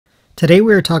Today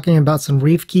we are talking about some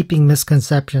reef keeping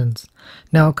misconceptions.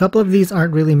 Now a couple of these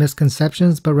aren't really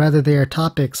misconceptions, but rather they are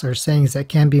topics or sayings that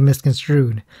can be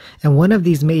misconstrued, and one of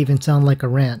these may even sound like a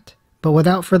rant. But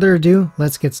without further ado,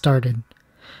 let's get started.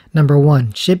 Number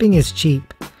 1. Shipping is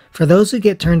cheap. For those who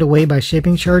get turned away by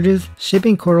shipping charges,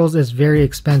 shipping corals is very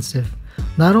expensive.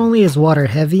 Not only is water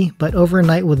heavy, but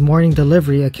overnight with morning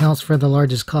delivery accounts for the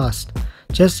largest cost.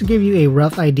 Just to give you a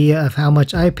rough idea of how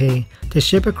much I pay, to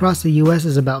ship across the US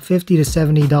is about $50 to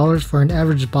 $70 for an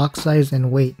average box size and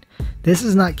weight. This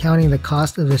is not counting the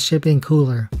cost of the shipping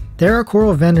cooler. There are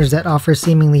coral vendors that offer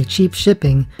seemingly cheap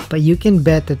shipping, but you can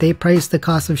bet that they price the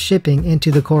cost of shipping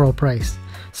into the coral price.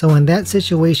 So in that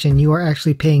situation, you are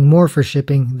actually paying more for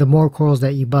shipping the more corals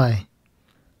that you buy.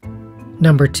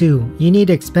 Number 2. You need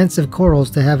expensive corals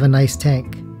to have a nice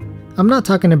tank. I'm not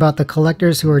talking about the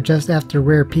collectors who are just after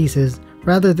rare pieces.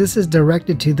 Rather, this is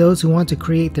directed to those who want to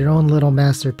create their own little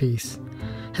masterpiece.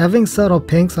 Having subtle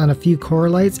pinks on a few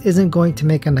coralites isn't going to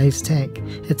make a nice tank.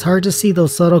 It's hard to see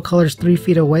those subtle colors 3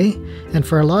 feet away, and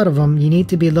for a lot of them, you need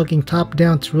to be looking top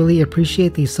down to really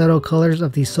appreciate these subtle colors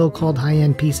of these so-called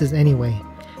high-end pieces anyway.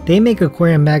 They make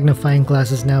aquarium magnifying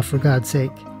glasses now, for God's sake.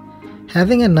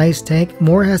 Having a nice tank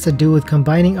more has to do with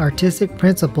combining artistic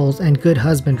principles and good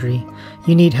husbandry.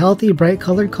 You need healthy, bright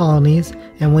colored colonies,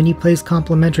 and when you place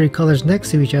complementary colors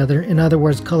next to each other, in other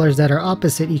words colors that are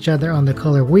opposite each other on the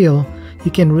color wheel,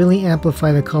 you can really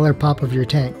amplify the color pop of your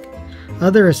tank.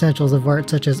 Other essentials of art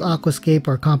such as aquascape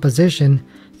or composition,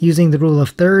 using the rule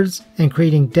of thirds, and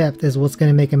creating depth is what's going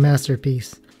to make a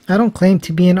masterpiece. I don't claim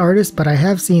to be an artist, but I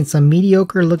have seen some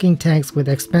mediocre looking tanks with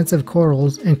expensive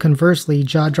corals and conversely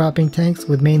jaw-dropping tanks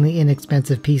with mainly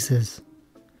inexpensive pieces.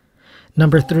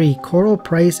 Number 3. Coral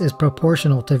price is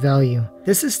proportional to value.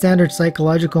 This is standard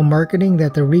psychological marketing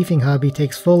that the reefing hobby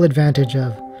takes full advantage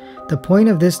of. The point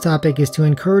of this topic is to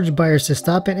encourage buyers to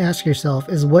stop and ask yourself,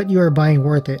 is what you are buying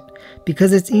worth it?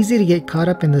 Because it's easy to get caught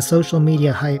up in the social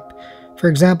media hype. For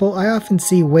example, I often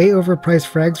see way overpriced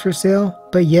frags for sale,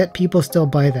 but yet people still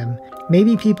buy them.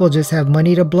 Maybe people just have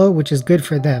money to blow, which is good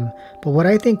for them, but what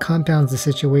I think compounds the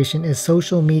situation is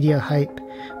social media hype.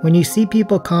 When you see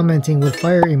people commenting with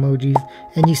fire emojis,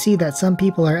 and you see that some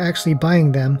people are actually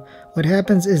buying them, what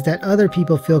happens is that other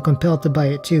people feel compelled to buy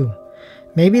it too.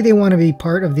 Maybe they want to be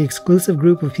part of the exclusive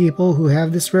group of people who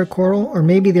have this rare coral, or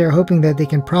maybe they are hoping that they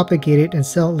can propagate it and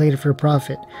sell it later for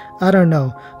profit. I don't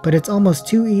know, but it's almost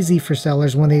too easy for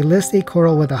sellers when they list a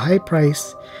coral with a high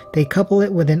price, they couple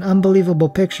it with an unbelievable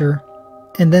picture,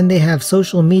 and then they have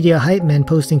social media hype men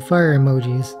posting fire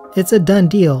emojis. It's a done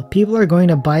deal. People are going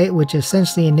to buy it, which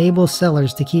essentially enables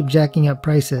sellers to keep jacking up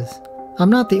prices. I'm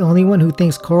not the only one who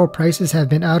thinks coral prices have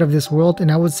been out of this world,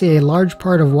 and I would say a large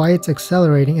part of why it's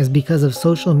accelerating is because of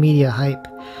social media hype.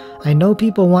 I know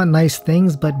people want nice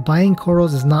things, but buying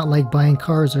corals is not like buying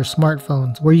cars or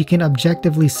smartphones, where you can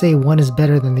objectively say one is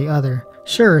better than the other.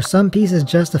 Sure, some pieces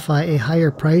justify a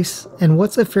higher price, and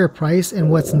what's a fair price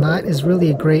and what's not is really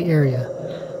a gray area.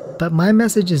 But my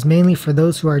message is mainly for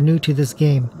those who are new to this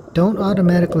game. Don't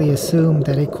automatically assume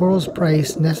that a coral's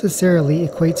price necessarily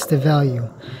equates to value.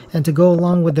 And to go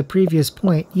along with the previous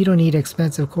point, you don't need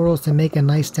expensive corals to make a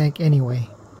nice tank anyway.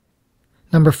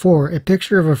 Number 4. A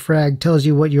picture of a frag tells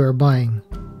you what you are buying.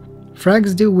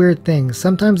 Frags do weird things.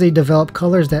 Sometimes they develop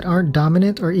colors that aren't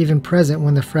dominant or even present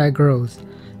when the frag grows.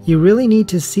 You really need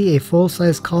to see a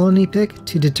full-size colony pic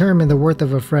to determine the worth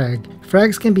of a frag.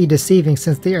 Frags can be deceiving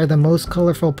since they are the most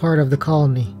colorful part of the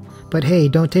colony. But hey,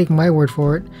 don't take my word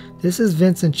for it. This is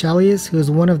Vincent Chalias, who is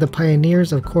one of the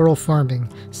pioneers of coral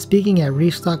farming, speaking at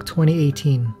Reefstock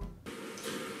 2018.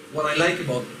 What I like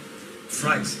about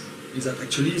frags is that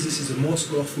actually this is the most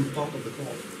colorful part of the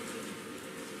coral.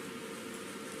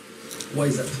 Why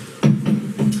is that?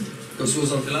 Because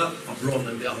those antennae are blonde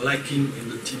and they are lacking in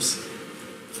the tips.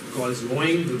 The coral is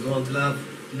growing, the antennae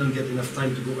didn't get enough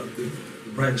time to go up the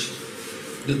branch.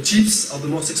 The tips are the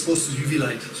most exposed to UV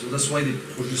light, so that's why they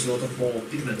produce a lot of more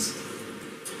pigments.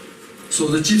 So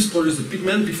the tips produce the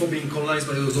pigment before being colonized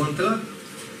by the zooanthella.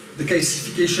 The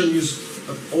calcification uses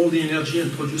up all the energy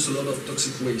and produce a lot of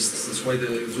toxic waste. That's why the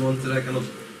zooanthella cannot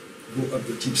go up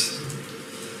the tips.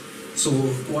 So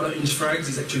water in frags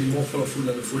is actually more colorful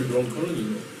than a fully grown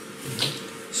colony.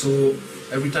 So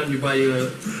every time you buy a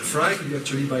frag, you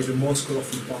actually buy the most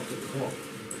colorful part of the coral.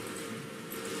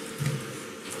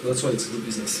 That's why it's a good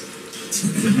business.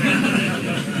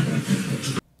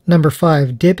 Number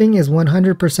 5. Dipping is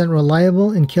 100%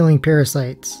 reliable in killing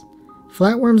parasites.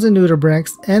 Flatworms and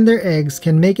nudibranchs and their eggs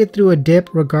can make it through a dip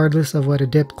regardless of what a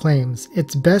dip claims.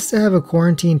 It's best to have a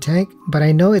quarantine tank, but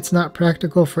I know it's not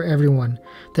practical for everyone.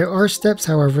 There are steps,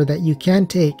 however, that you can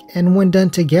take, and when done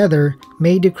together,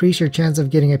 may decrease your chance of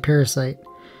getting a parasite.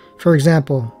 For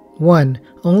example, 1.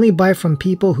 Only buy from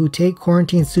people who take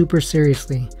quarantine super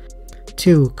seriously.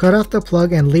 2. Cut off the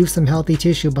plug and leave some healthy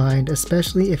tissue behind,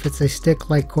 especially if it's a stick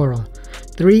like coral.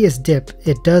 3 is dip.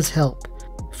 It does help.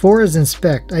 4 is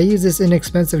inspect. I use this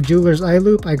inexpensive jeweler's eye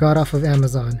loupe I got off of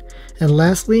Amazon. And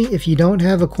lastly, if you don't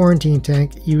have a quarantine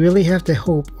tank, you really have to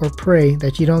hope or pray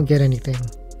that you don't get anything.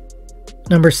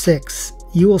 Number 6.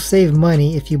 You will save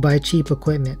money if you buy cheap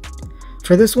equipment.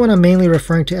 For this one, I'm mainly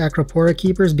referring to Acropora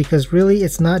keepers because really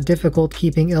it's not difficult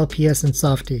keeping LPS and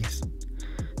softies.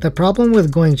 The problem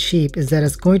with going cheap is that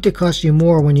it's going to cost you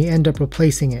more when you end up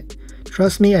replacing it.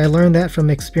 Trust me, I learned that from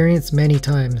experience many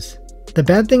times. The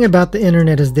bad thing about the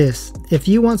internet is this: if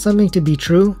you want something to be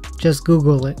true, just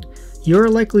Google it. You're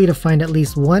likely to find at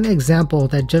least one example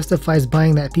that justifies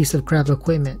buying that piece of crap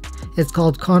equipment. It's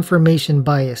called confirmation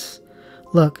bias.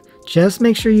 Look, just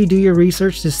make sure you do your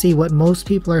research to see what most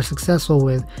people are successful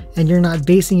with, and you're not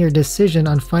basing your decision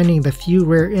on finding the few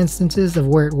rare instances of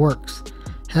where it works.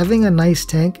 Having a nice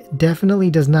tank definitely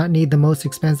does not need the most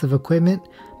expensive equipment,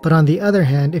 but on the other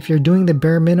hand, if you're doing the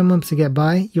bare minimum to get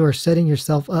by, you are setting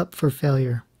yourself up for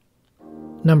failure.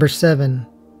 Number 7.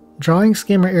 Drawing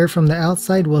skimmer air from the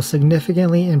outside will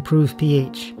significantly improve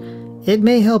pH. It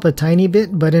may help a tiny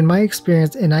bit, but in my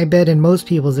experience, and I bet in most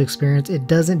people's experience, it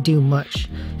doesn't do much.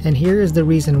 And here is the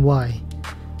reason why.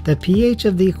 The pH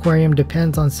of the aquarium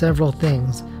depends on several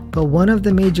things, but one of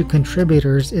the major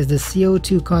contributors is the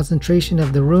CO2 concentration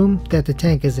of the room that the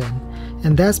tank is in.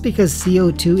 And that's because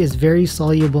CO2 is very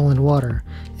soluble in water,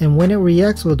 and when it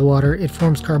reacts with water, it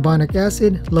forms carbonic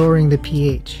acid, lowering the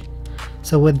pH.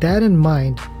 So with that in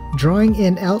mind, drawing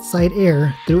in outside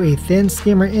air through a thin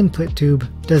skimmer input tube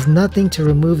does nothing to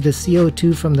remove the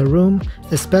CO2 from the room,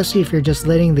 especially if you're just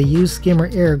letting the used skimmer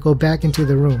air go back into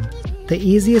the room. The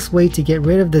easiest way to get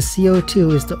rid of the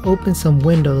CO2 is to open some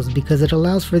windows because it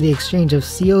allows for the exchange of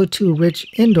CO2-rich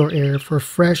indoor air for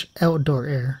fresh outdoor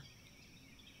air.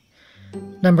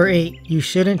 Number 8. You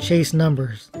shouldn't chase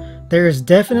numbers. There is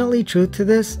definitely truth to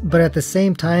this, but at the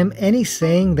same time, any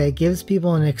saying that gives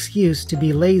people an excuse to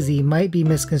be lazy might be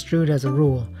misconstrued as a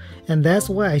rule, and that's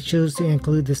why I chose to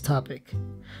include this topic.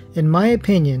 In my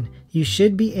opinion, you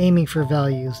should be aiming for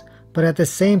values, but at the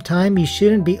same time, you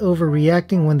shouldn't be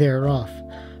overreacting when they are off.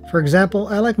 For example,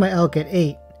 I like my elk at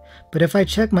 8, but if I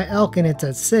check my elk and it's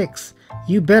at 6,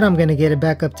 you bet I'm going to get it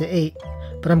back up to 8.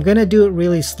 But I'm going to do it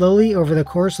really slowly over the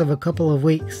course of a couple of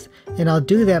weeks, and I'll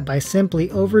do that by simply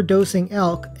overdosing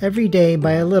elk every day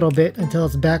by a little bit until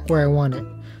it's back where I want it.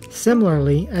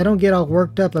 Similarly, I don't get all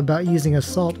worked up about using a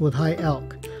salt with high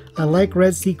elk. I like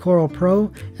Red Sea Coral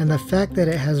Pro, and the fact that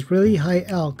it has really high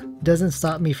elk doesn't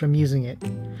stop me from using it.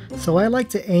 So I like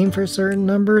to aim for certain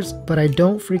numbers, but I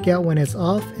don't freak out when it's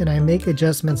off, and I make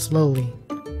adjustments slowly.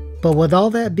 But with all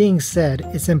that being said,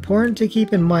 it's important to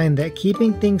keep in mind that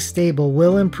keeping things stable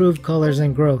will improve colors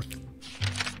and growth.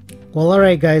 Well,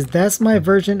 alright guys, that's my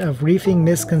version of reefing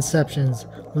misconceptions.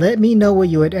 Let me know what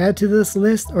you would add to this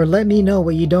list, or let me know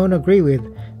what you don't agree with.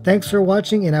 Thanks for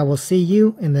watching, and I will see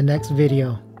you in the next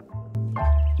video.